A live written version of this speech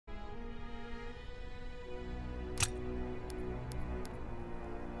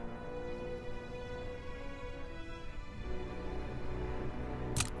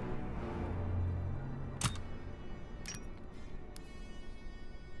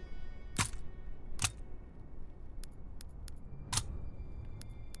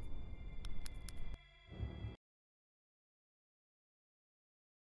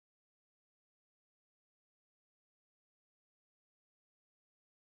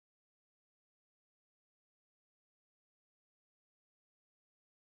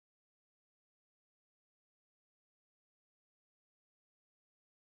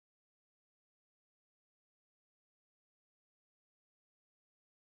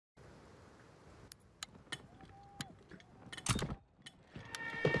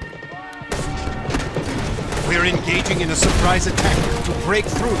We're engaging in a surprise attack to break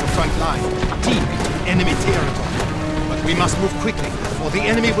through the front line, deep into enemy territory. But we must move quickly, or the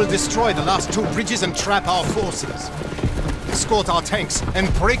enemy will destroy the last two bridges and trap our forces. Escort our tanks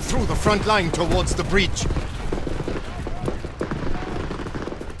and break through the front line towards the bridge.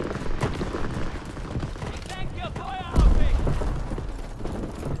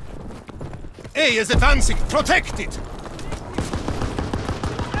 A is advancing. Protect it!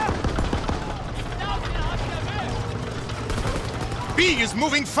 B is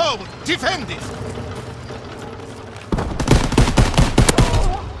moving forward. Defend it!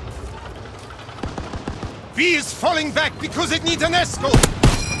 B is falling back because it needs an escort!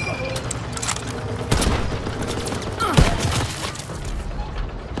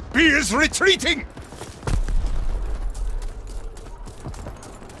 B is retreating!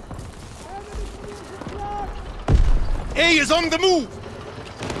 A is on the move!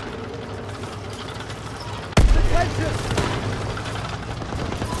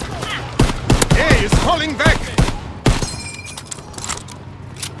 A is falling back!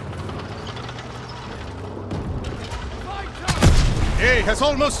 A has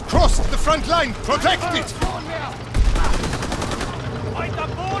almost crossed the front line! Protect it!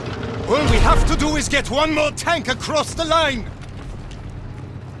 All we have to do is get one more tank across the line!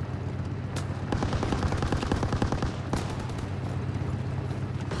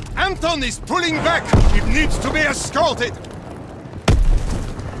 Anton is pulling back! It needs to be escorted!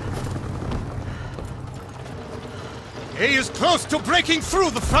 A is close to breaking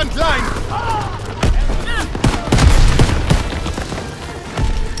through the front line!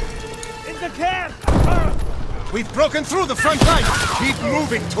 In the camp! We've broken through the front line! Keep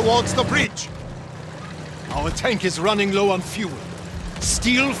moving towards the bridge! Our tank is running low on fuel.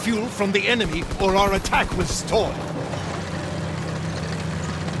 Steal fuel from the enemy or our attack will stall.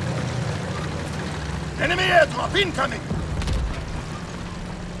 Enemy airdrop incoming!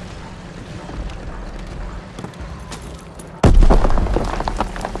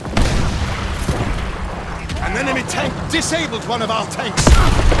 An enemy tank disabled one of our tanks!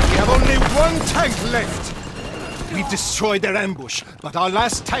 We have only one tank left! We've destroyed their ambush, but our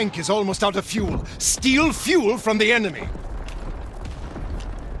last tank is almost out of fuel. Steal fuel from the enemy!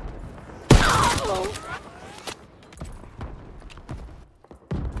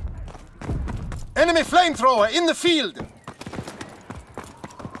 Enemy flamethrower in the field!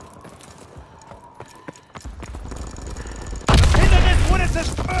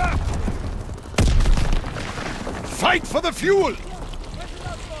 Fight for the fuel!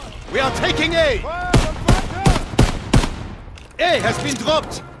 We are taking A! A has been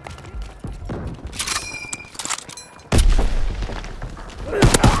dropped!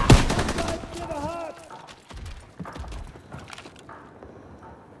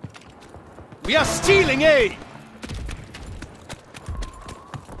 We are stealing A!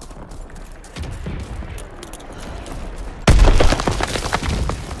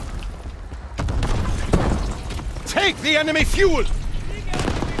 Take the enemy fuel!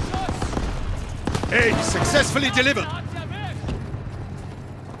 A successfully delivered!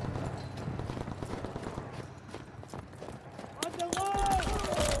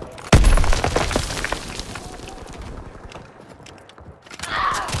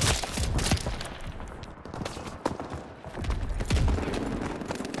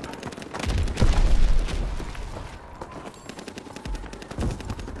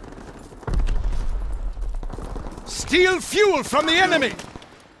 Steal fuel from the enemy!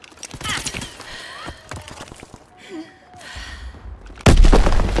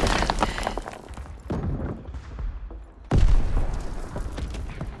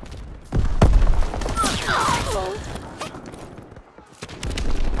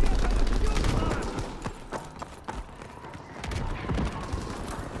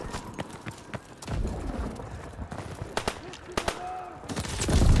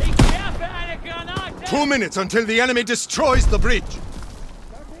 Two minutes until the enemy destroys the bridge.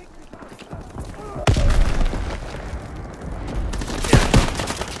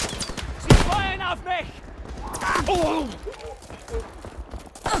 Sie feuern auf mich! Oh.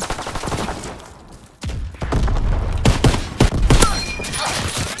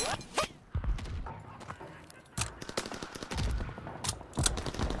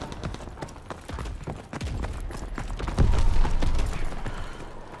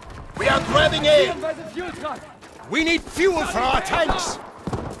 We are grabbing A! We need fuel for our tanks!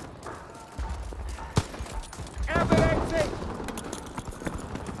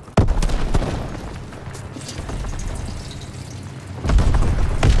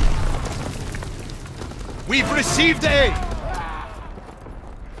 We've received A!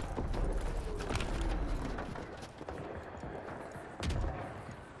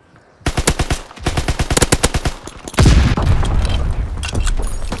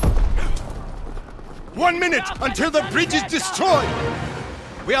 1 minute until the bridge is destroyed!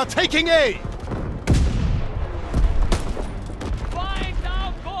 We are taking A! Find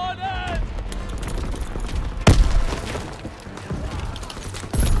our borders!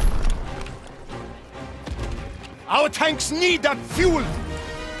 Our tanks need that fuel!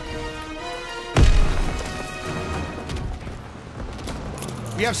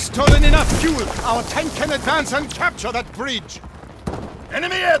 We have stolen enough fuel! Our tank can advance and capture that bridge!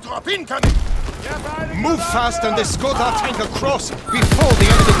 Enemy airdrop incoming! Move fast and escort our tank across before the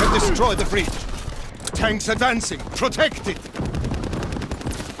enemy can destroy the bridge! Tanks advancing! Protect it!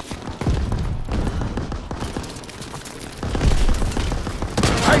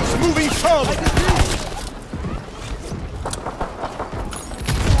 Tanks moving forward!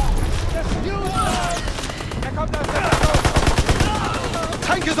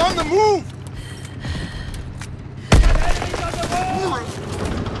 Tank is on the move!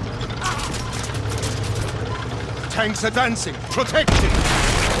 Tanks advancing! Protect it!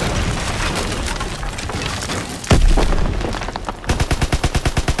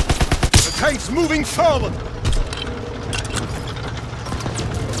 The tank's moving forward!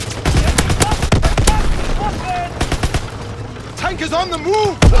 The tank is on the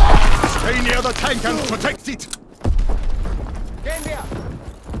move! Stay near the tank and protect it!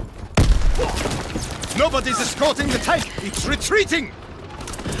 Nobody's escorting the tank! It's retreating!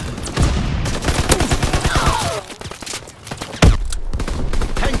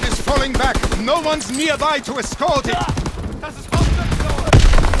 Tank is falling back! No one's nearby to escort it! Das ist Hauptaktion!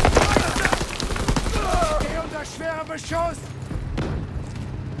 Geh unter schwerem Beschuss!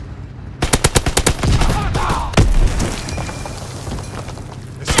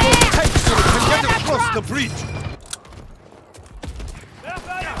 Escort the tank so it can get across the bridge!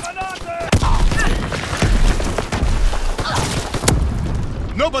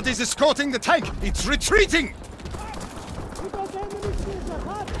 Nobody's escorting the tank! It's retreating!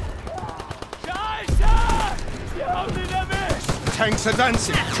 Scheiße! Wir haben ihn erwischt! Tanks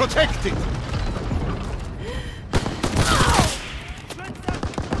advancing! Protect it!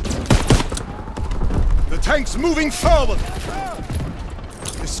 The tank's moving forward!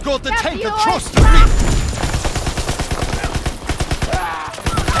 Escort the tank across the bridge!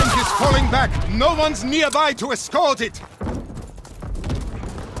 Tank is falling back! No one's nearby to escort it!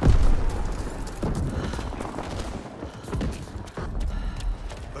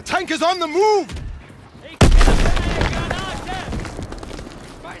 The tank is on the move!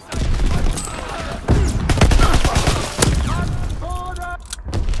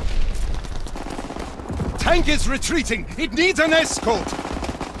 Tank is retreating! It needs an escort!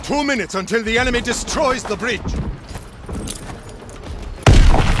 2 minutes until the enemy destroys the bridge!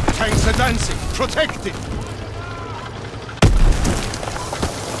 Tanks advancing! Protect it!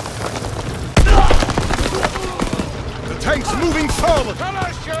 The tank's moving forward!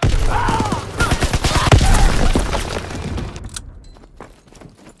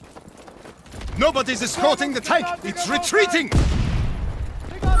 Nobody's escorting the tank! It's retreating!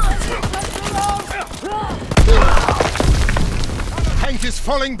 Tank is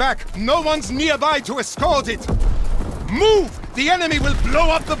falling back! No one's nearby to escort it! Move! The enemy will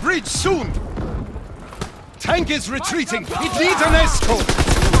blow up the bridge soon! Tank is retreating! It needs an escort!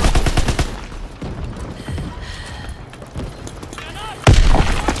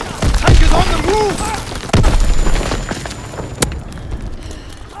 Tank is on the move!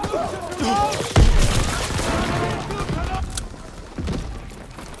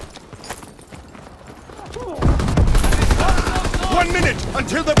 One minute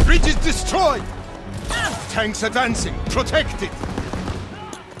until the bridge is destroyed! Tanks advancing! Protect it!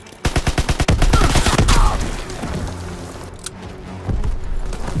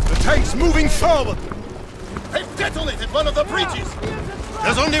 The tank's moving forward! They've detonated one of the bridges!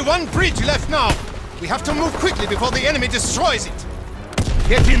 There's only one bridge left now! We have to move quickly before the enemy destroys it!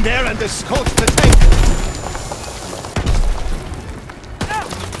 Get in there and escort the tank!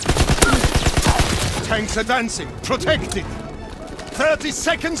 Tanks advancing! Protect it! 30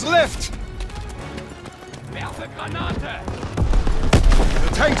 seconds left! Werfe Granate! The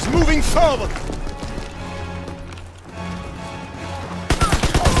tank's moving forward!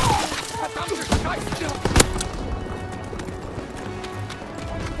 Verdammte Scheiße!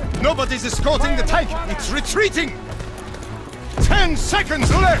 Nobody's escorting the tank! It's retreating! 10 seconds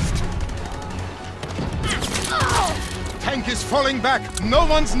left! Tank is falling back! No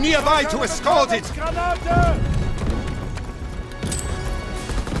one's nearby to escort it! Granate!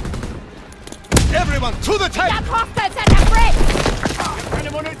 Everyone, to the tank! Got hostiles at the bridge! Keine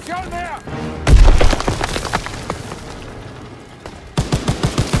Munition mehr!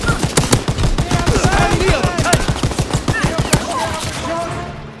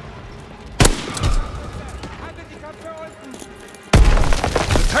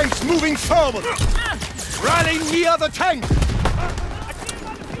 forward! Rally near the tank!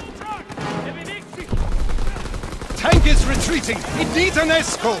 Tank is retreating! It needs an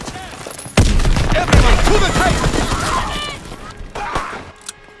escort! Everyone to the tank!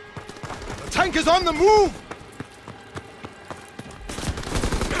 The tank is on the move!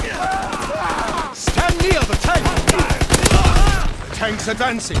 Stand near the tank! The tank's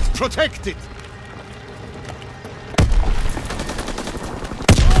advancing! Protect it!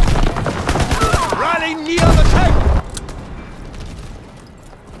 Rally near the tank!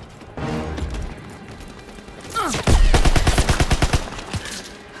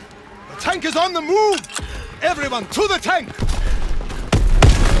 The tank is on the move! Everyone, to the tank!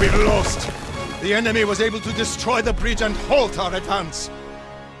 We've lost! The enemy was able to destroy the bridge and halt our advance.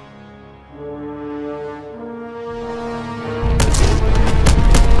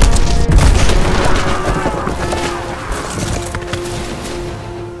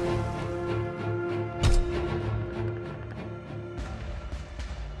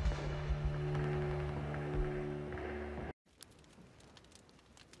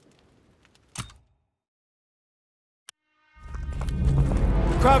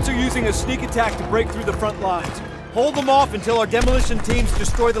 Crowds are using a sneak attack to break through the front lines. Hold them off until our demolition teams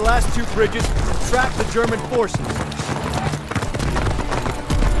destroy the last two bridges and trap the German forces.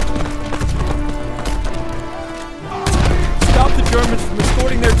 Stop the Germans from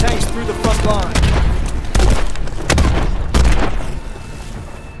escorting their tanks through the front line.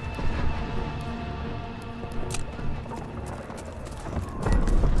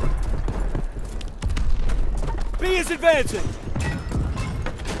 B is advancing!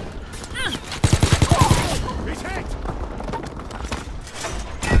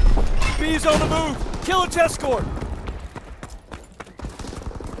 B is on the move! Kill its escort!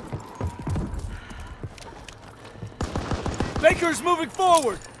 Baker's moving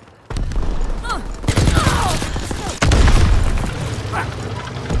forward!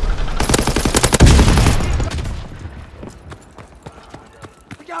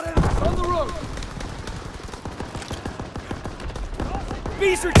 We got enemies on the road!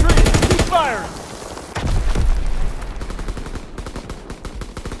 B's retreating! Keep firing!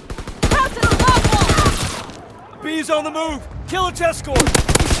 B's on the move! Kill its escort!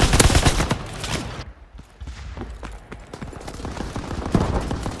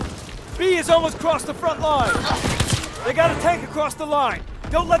 B is almost crossed the front line! They got a tank across the line!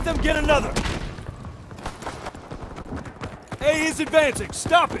 Don't let them get another! A is advancing!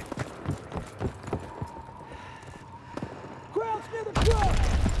 Stop it! Crowds near the front!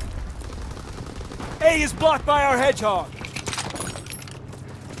 A is blocked by our hedgehog!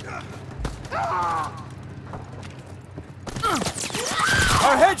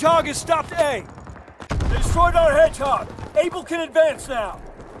 Our hedgehog has stopped A! They destroyed our hedgehog! Able can advance now!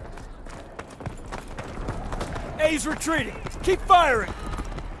 A's retreating! Keep firing!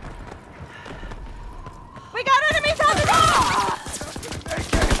 We got enemies on the move!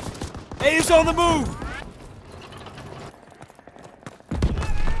 A is on the move!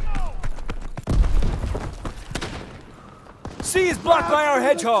 C is blocked by our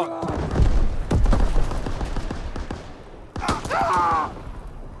hedgehog!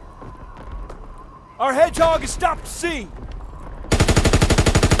 Our hedgehog has stopped C!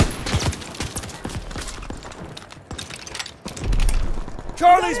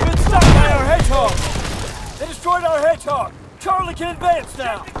 Charlie's been stopped by our hedgehog! They destroyed our hedgehog! Charlie can advance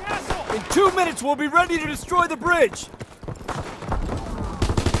now! In 2 minutes we'll be ready to destroy the bridge!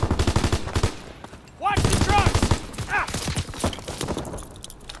 Watch the trucks!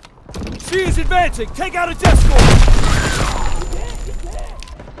 C is advancing! Take out its escort!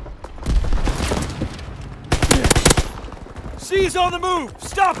 C is on the move!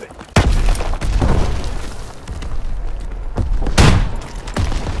 Stop it!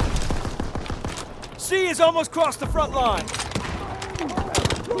 C is almost crossed the front line! We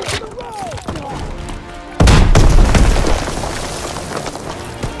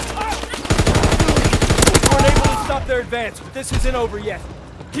weren't able to stop their advance, but this isn't over yet.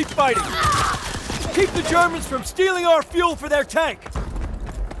 Keep fighting! Keep the Germans from stealing our fuel for their tank!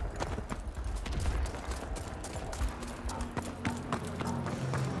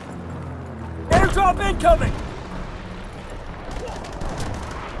 Airdrop incoming!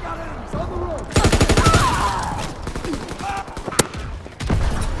 Got enemies on the road!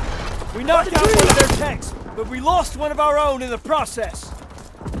 We knocked out one of their tanks, but we lost one of our own in the process.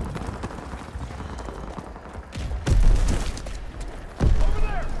 Over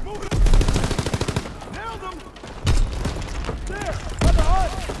there! Move it! Nailed them! There! On the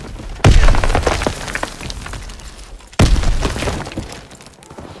hut!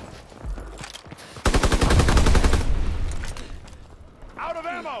 out of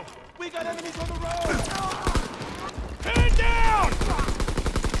ammo! We got enemies on the road! Hand down!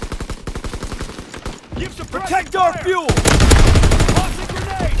 Give some Protect our fuel! Tossing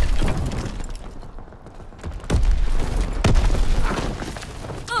grenade!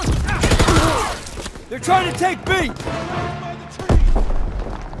 They're trying to take B! By the trees!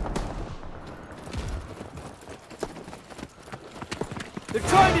 They're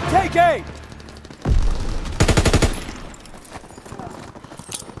trying to take A!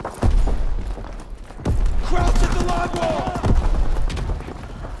 Crouch at the log wall!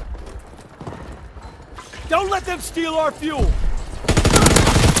 Don't let them steal our fuel!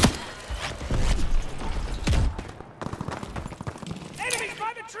 Enemies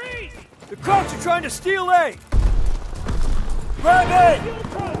by the trees! The Krauts are trying to steal A! Grab A!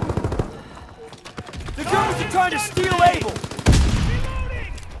 The Germans are trying to steal Able!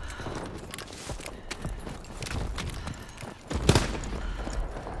 Reloading!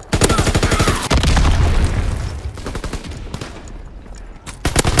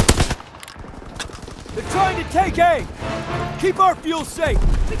 They're trying to take A! Keep our fuel safe!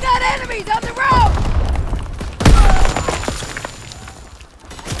 We got enemies on the road!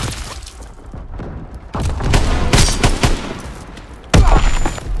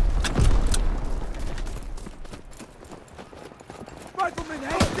 Rifleman,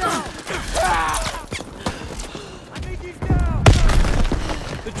 head down! I think he's down!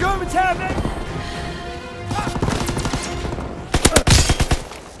 The Germans have it!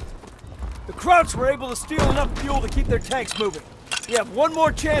 The Krauts were able to steal enough fuel to keep their tanks moving. We have one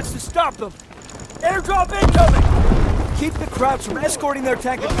more chance to stop them. Airdrop incoming! Keep the Krauts from escorting their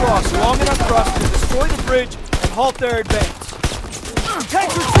tank across long enough for us to destroy the bridge and halt their advance.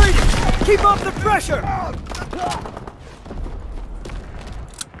 Tanks retreating! Keep up the pressure!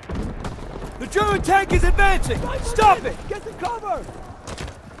 The German tank is advancing! Stop it! Get the cover!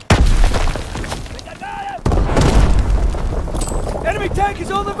 Enemy tank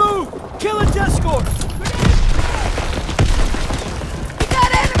is on the move! Kill its escort! We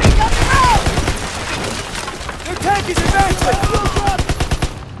got enemies on the road! Their tank is advancing!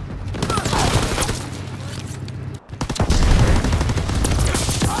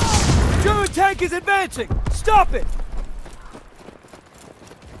 The German tank is advancing! Stop it!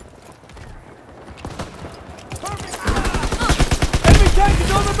 Enemy tank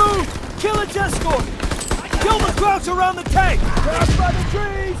is on the move! Kill its escort! Kill the Krauts around the tank! Crouch by the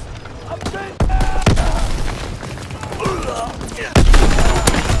trees! Up there!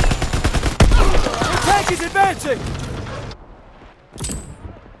 The tank is advancing!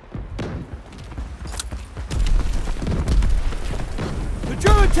 The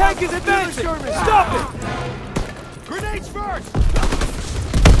German tank is advancing! Stop it! Grenades first!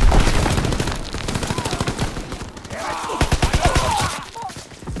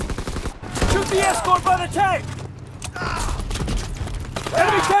 Shoot the escort by the tank!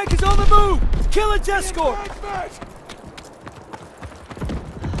 Enemy tank is on the move! Kill its escort!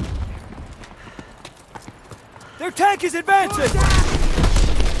 Their tank is advancing!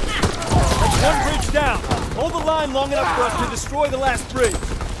 That's one bridge down. Hold the line long enough for us to destroy the last bridge.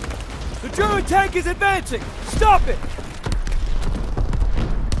 The German tank is advancing! Stop it!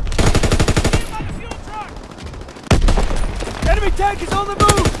 Enemy tank is on the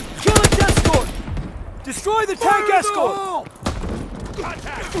move! Kill its escort! Destroy the tank escort!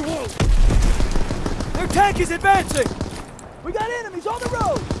 Contact! Their tank is advancing! We got enemies on the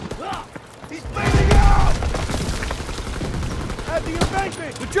road! He's bleeding out! At the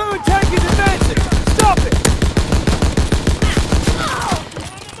embankment! The German tank is advancing! Stop it!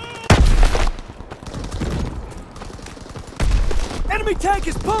 Enemy tank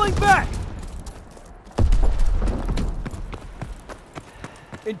is pulling back!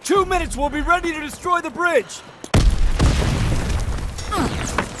 In 2 minutes, we'll be ready to destroy the bridge!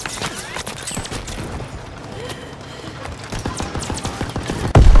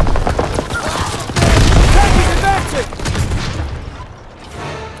 Tank is advancing!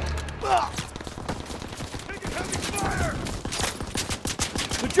 Taking heavy fire!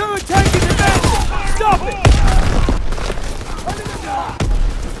 The German tank is advancing! Stop it!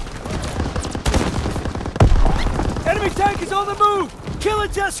 Enemy tank is on the move! Kill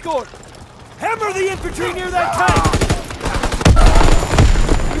its escort! Hammer the infantry near that tank!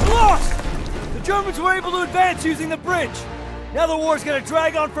 We've lost! The Germans were able to advance using the bridge. Now the war's gonna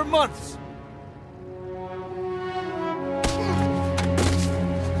drag on for months.